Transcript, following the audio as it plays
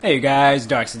Hey guys,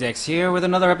 DarksyDex here with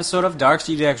another episode of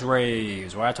DarksyDex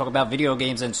Raves, where I talk about video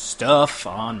games and stuff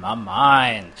on my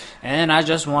mind. And I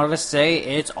just wanted to say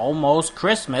it's almost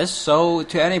Christmas, so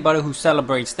to anybody who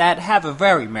celebrates that, have a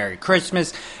very Merry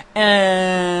Christmas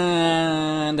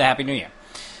and a Happy New Year.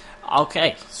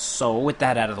 Okay, so with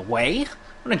that out of the way,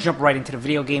 I'm going to jump right into the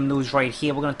video game news right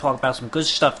here. We're going to talk about some good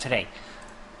stuff today.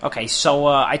 Okay, so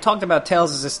I talked about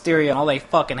Tales of Zestiria, and all they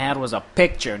fucking had was a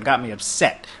picture and got me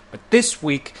upset. But this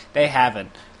week, they have a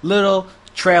little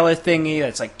trailer thingy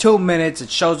that's like 2 minutes. It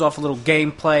shows off a little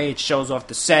gameplay. It shows off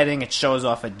the setting. It shows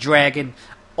off a dragon.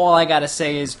 All I gotta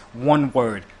say is one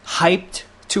word. Hyped.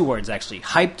 2 words, actually.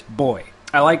 Hyped boy.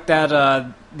 I like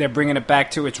that they're bringing it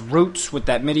back to its roots with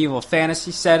that medieval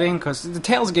fantasy setting, because the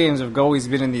Tales games have always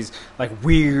been in these, like,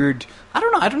 weird... I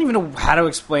don't know, I don't even know how to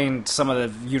explain some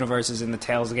of the universes in the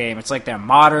Tales game. It's like they're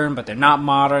modern, but they're not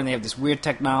modern. They have this weird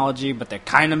technology, but they're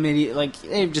kind of medieval. Like,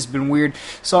 they've just been weird.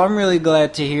 So I'm really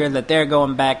glad to hear that they're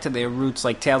going back to their roots,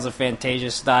 like Tales of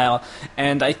Phantasia style.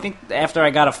 And I think after I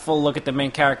got a full look at the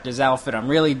main character's outfit, I'm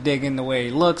really digging the way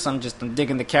he looks. I'm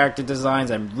digging the character designs.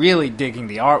 I'm really digging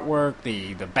the artwork,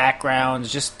 the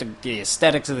backgrounds, just the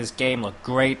aesthetics of this game look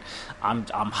great. I'm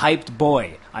hyped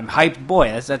boy. I'm hyped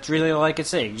boy. That's really all I can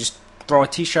say. Just throw a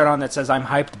t-shirt on that says I'm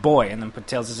hyped boy, and then put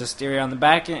Tales of Zestiria on the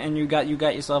back, and you got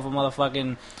yourself a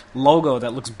motherfucking logo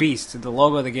that looks beast. The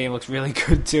logo of the game looks really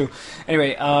good too.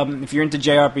 Anyway, if you're into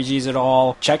JRPGs at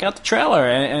all, check out the trailer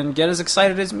and get as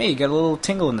excited as me. Get a little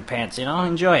tingle in the pants,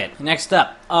 enjoy it. Next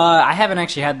up, I haven't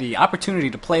actually had the opportunity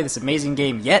to play this amazing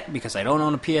game yet because I don't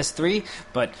own a PS3,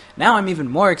 but now I'm even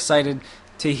more excited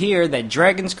to hear that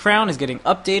Dragon's Crown is getting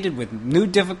updated with new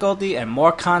difficulty and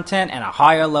more content and a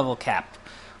higher level cap.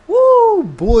 Woo,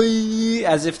 boy!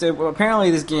 As if apparently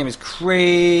this game is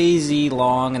crazy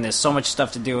long and there's so much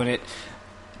stuff to do in it.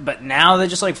 But now they're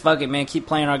just like, fuck it, man, keep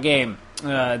playing our game.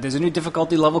 There's a new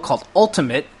difficulty level called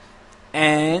Ultimate,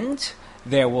 and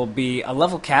there will be a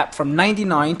level cap from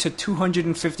 99 to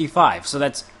 255. So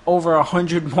that's over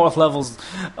 100 more levels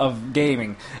of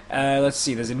gaming. Let's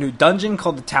see, there's a new dungeon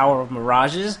called the Tower of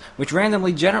Mirages, which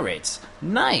randomly generates.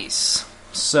 Nice!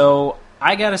 So,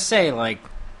 I gotta say, like,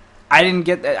 I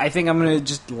think I'm going to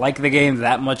just like the game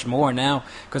that much more now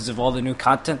because of all the new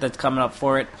content that's coming up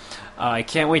for it. I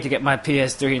can't wait to get my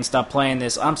PS3 and stop playing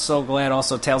this. I'm so glad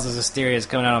also Tales of Zestiria is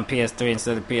coming out on PS3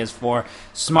 instead of PS4.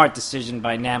 Smart decision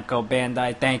by Namco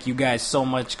Bandai. Thank you guys so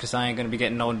much because I ain't going to be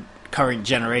getting no current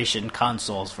generation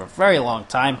consoles for a very long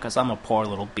time because I'm a poor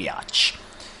little biatch.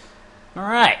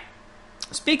 Alright.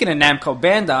 Speaking of Namco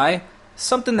Bandai,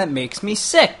 something that makes me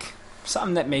sick.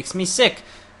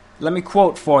 Let me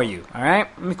quote for you, alright?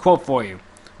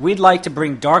 We'd like to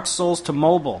bring Dark Souls to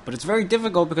mobile, but it's very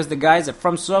difficult because the guys at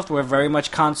From Software are very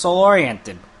much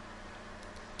console-oriented.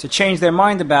 To change their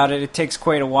mind about it, it takes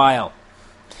quite a while.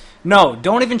 No,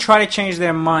 don't even try to change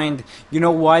their mind. You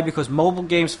know why? Because mobile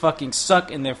games fucking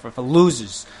suck and they're for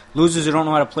losers. Losers who don't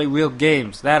know how to play real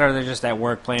games. That or they're just at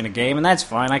work playing a game, and that's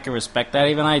fine. I can respect that.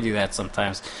 Even I do that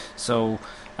sometimes. So,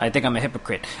 I think I'm a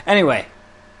hypocrite. Anyway.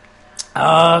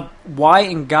 Why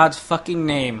in God's fucking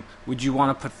name would you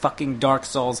want to put fucking Dark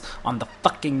Souls on the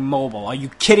fucking mobile? Are you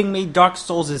kidding me? Dark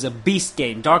Souls is a beast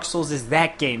game. Dark Souls is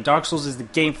that game. Dark Souls is the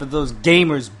game for those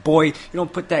gamers, boy. You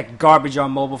don't put that garbage on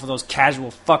mobile for those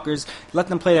casual fuckers. Let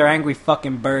them play their angry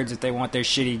fucking birds if they want their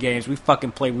shitty games. We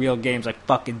fucking play real games like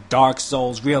fucking Dark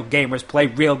Souls. Real gamers play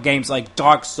real games like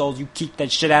Dark Souls. You keep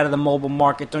that shit out of the mobile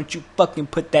market. Don't you fucking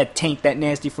put that taint, that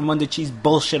nasty from under cheese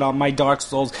bullshit on my Dark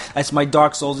Souls. That's my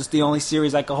Dark Souls. It's the only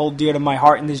series I can hold dear to my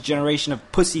heart in this generation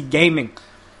of pussy gaming.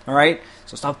 Alright?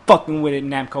 So stop fucking with it,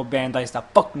 Namco Bandai.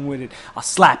 Stop fucking with it. I'll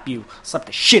slap you. I'll slap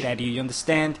the shit out of you. You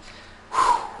understand?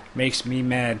 Whew. Makes me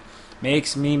mad.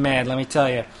 Let me tell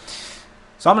you.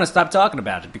 So I'm gonna stop talking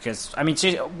about it because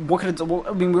we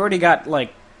already got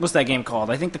like, what's that game called?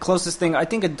 I think the closest thing. I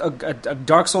think a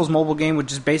Dark Souls mobile game would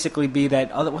just basically be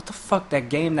that other. What the fuck? That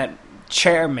game that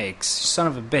Chair makes. Son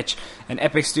of a bitch. An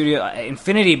Epic Studio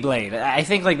Infinity Blade. I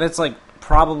think like that's like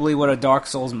probably what a Dark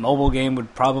Souls mobile game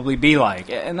would probably be like.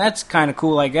 And that's kind of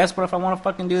cool, I guess, but if I want to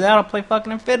fucking do that, I'll play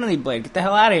fucking Infinity Blade. Get the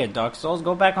hell out of here, Dark Souls.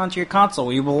 Go back onto your console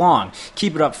where you belong.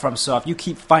 Keep it up, FromSoft. You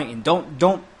keep fighting.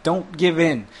 Don't give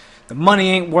in. The money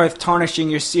ain't worth tarnishing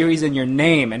your series and your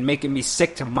name and making me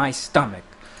sick to my stomach.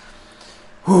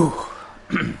 Whew.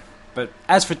 But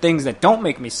as for things that don't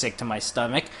make me sick to my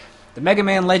stomach, the Mega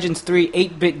Man Legends 3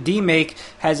 8-bit demake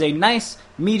has a nice,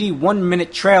 meaty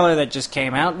 1-minute trailer that just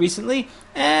came out recently,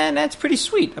 and that's pretty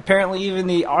sweet. Apparently even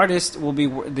the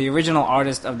original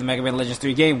artist of the Mega Man Legends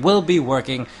 3 game will be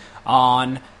working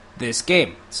on this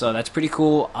game. So that's pretty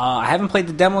cool. I haven't played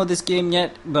the demo of this game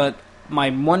yet, but my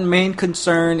one main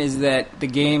concern is that the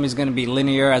game is going to be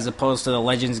linear as opposed to the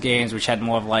Legends games, which had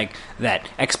more of like that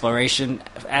exploration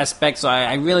aspect. So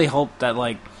I really hope that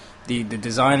like the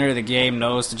designer of the game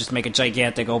knows to just make a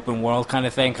gigantic open world kind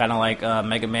of thing, kind of like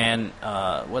Mega Man.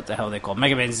 What the hell are they called?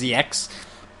 Mega Man ZX.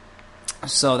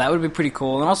 So that would be pretty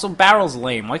cool. And also, Barrel's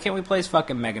lame. Why can't we play as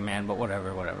fucking Mega Man? But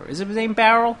whatever. Is his name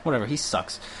Barrel? Whatever. He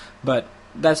sucks. But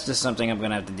that's just something I'm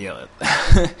gonna have to deal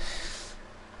with.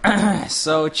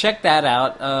 So check that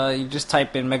out. You just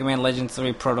type in Mega Man Legends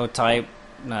 3 prototype,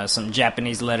 some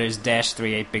Japanese letters,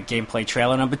 -3 8-bit gameplay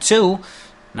trailer number 2.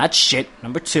 Not shit.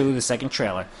 Number 2, the second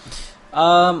trailer.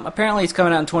 Apparently it's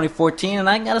coming out in 2014, and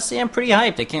I gotta say I'm pretty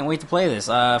hyped. I can't wait to play this.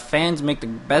 Fans make the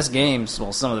best games.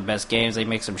 Well, some of the best games. They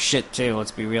make some shit too,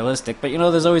 let's be realistic. But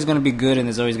there's always gonna be good and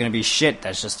there's always gonna be shit.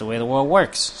 That's just the way the world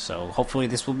works. So hopefully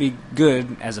this will be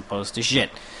good as opposed to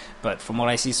shit. But from what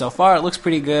I see so far, it looks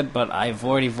pretty good, but I've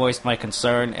already voiced my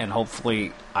concern, and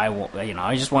hopefully I won't,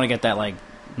 I just want to get that, like,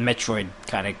 Metroid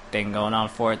kind of thing going on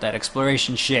for it, that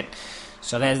exploration shit.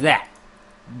 So there's that.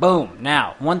 Boom.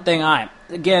 Now, one thing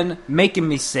again, making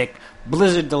me sick,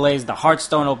 Blizzard delays the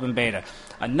Hearthstone open beta.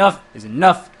 Enough is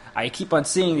enough. I keep on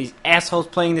seeing these assholes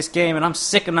playing this game, and I'm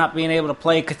sick of not being able to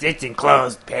play because it's in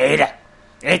closed beta.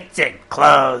 It's in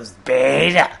closed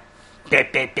beta.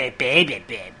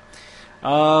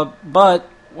 But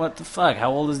what the fuck?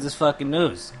 How old is this fucking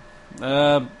news?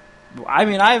 I'm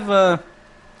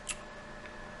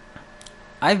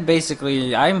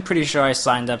pretty sure I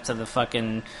signed up to the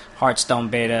fucking Hearthstone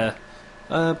beta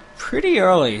pretty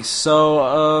early.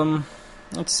 So,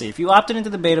 let's see. If you opted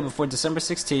into the beta before December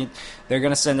 16th, they're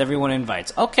going to send everyone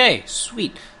invites. Okay,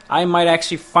 sweet. I might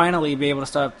actually finally be able to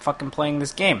start fucking playing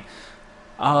this game.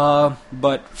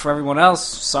 But for everyone else,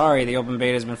 sorry, the open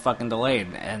beta has been fucking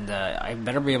delayed, and I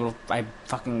better be able to. I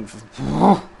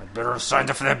better have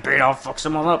signed up for that beta. I'll fuck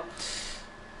someone up.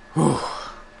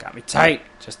 Got me tight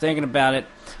just thinking about it.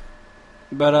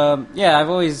 But yeah, I've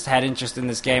always had interest in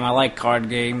this game. I like card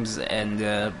games,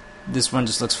 and this one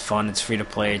just looks fun. It's free to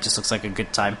play. It just looks like a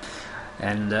good time,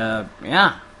 and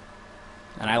yeah.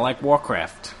 And I like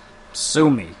Warcraft.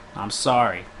 Sue me. I'm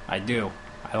sorry. I do.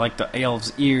 I like the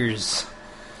elves' ears.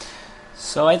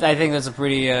 So I think that's a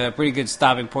pretty good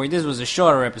stopping point. This was a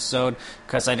shorter episode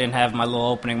because I didn't have my little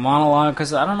opening monologue.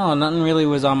 Because I don't know, nothing really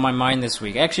was on my mind this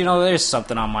week. Actually, there's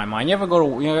something on my mind. You ever go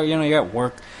to you're at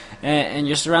work and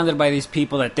you're surrounded by these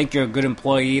people that think you're a good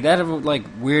employee? That ever like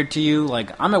weird to you? Like,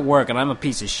 I'm at work and I'm a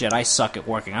piece of shit. I suck at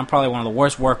working. I'm probably one of the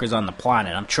worst workers on the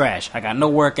planet. I'm trash. I got no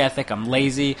work ethic. I'm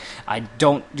lazy. I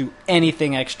don't do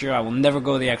anything extra. I will never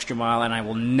go the extra mile, and I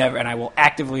will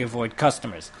actively avoid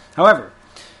customers. However,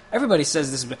 everybody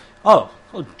says this. Oh,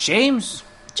 James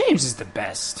is the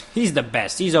best. He's the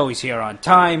best. He's always here on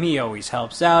time. He always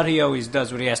helps out. He always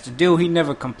does what he has to do. He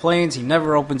never complains. He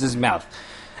never opens his mouth.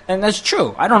 And that's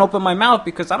true. I don't open my mouth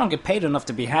because I don't get paid enough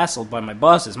to be hassled by my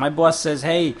bosses. My boss says,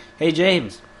 hey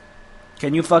James,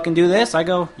 can you fucking do this? I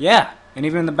go, yeah. And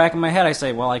even in the back of my head, I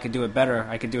say, well, I could do it better.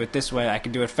 I could do it this way. I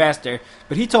could do it faster.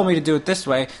 But he told me to do it this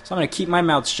way, so I'm going to keep my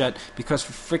mouth shut because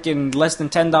for freaking less than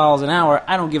 $10 an hour,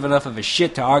 I don't give enough of a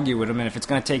shit to argue with him. And if it's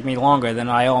going to take me longer, then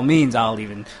by all means, I'll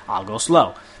go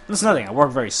slow. That's nothing. I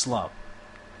work very slow.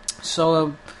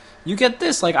 So you get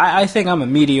this. Like, I think I'm a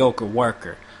mediocre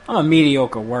worker. I'm a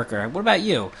mediocre worker. What about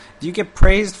you? Do you get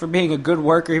praised for being a good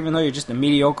worker even though you're just a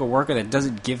mediocre worker that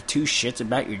doesn't give two shits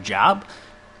about your job?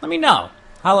 Let me know.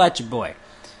 Holla at your boy.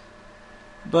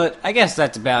 But I guess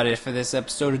that's about it for this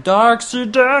episode of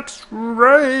Darksy Dex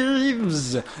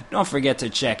Raves. Don't forget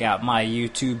to check out my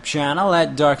YouTube channel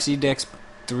at Darksy Dex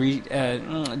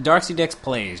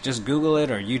Plays. Just Google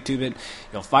it or YouTube it.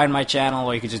 You'll find my channel,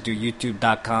 or you can just do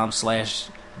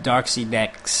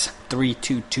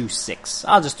youtube.com/DarksyDex3226.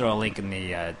 I'll just throw a link in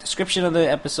the description of the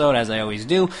episode, as I always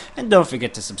do. And don't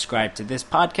forget to subscribe to this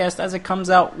podcast, as it comes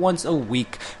out once a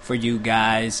week for you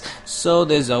guys. So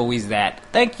there's always that.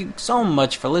 Thank you so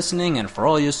much for listening and for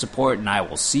all your support, and I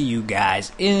will see you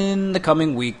guys in the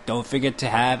coming week. Don't forget to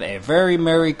have a very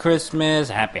Merry Christmas,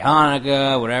 Happy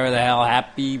Hanukkah, whatever the hell,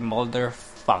 Happy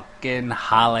motherfucking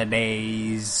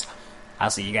holidays.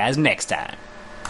 I'll see you guys next time.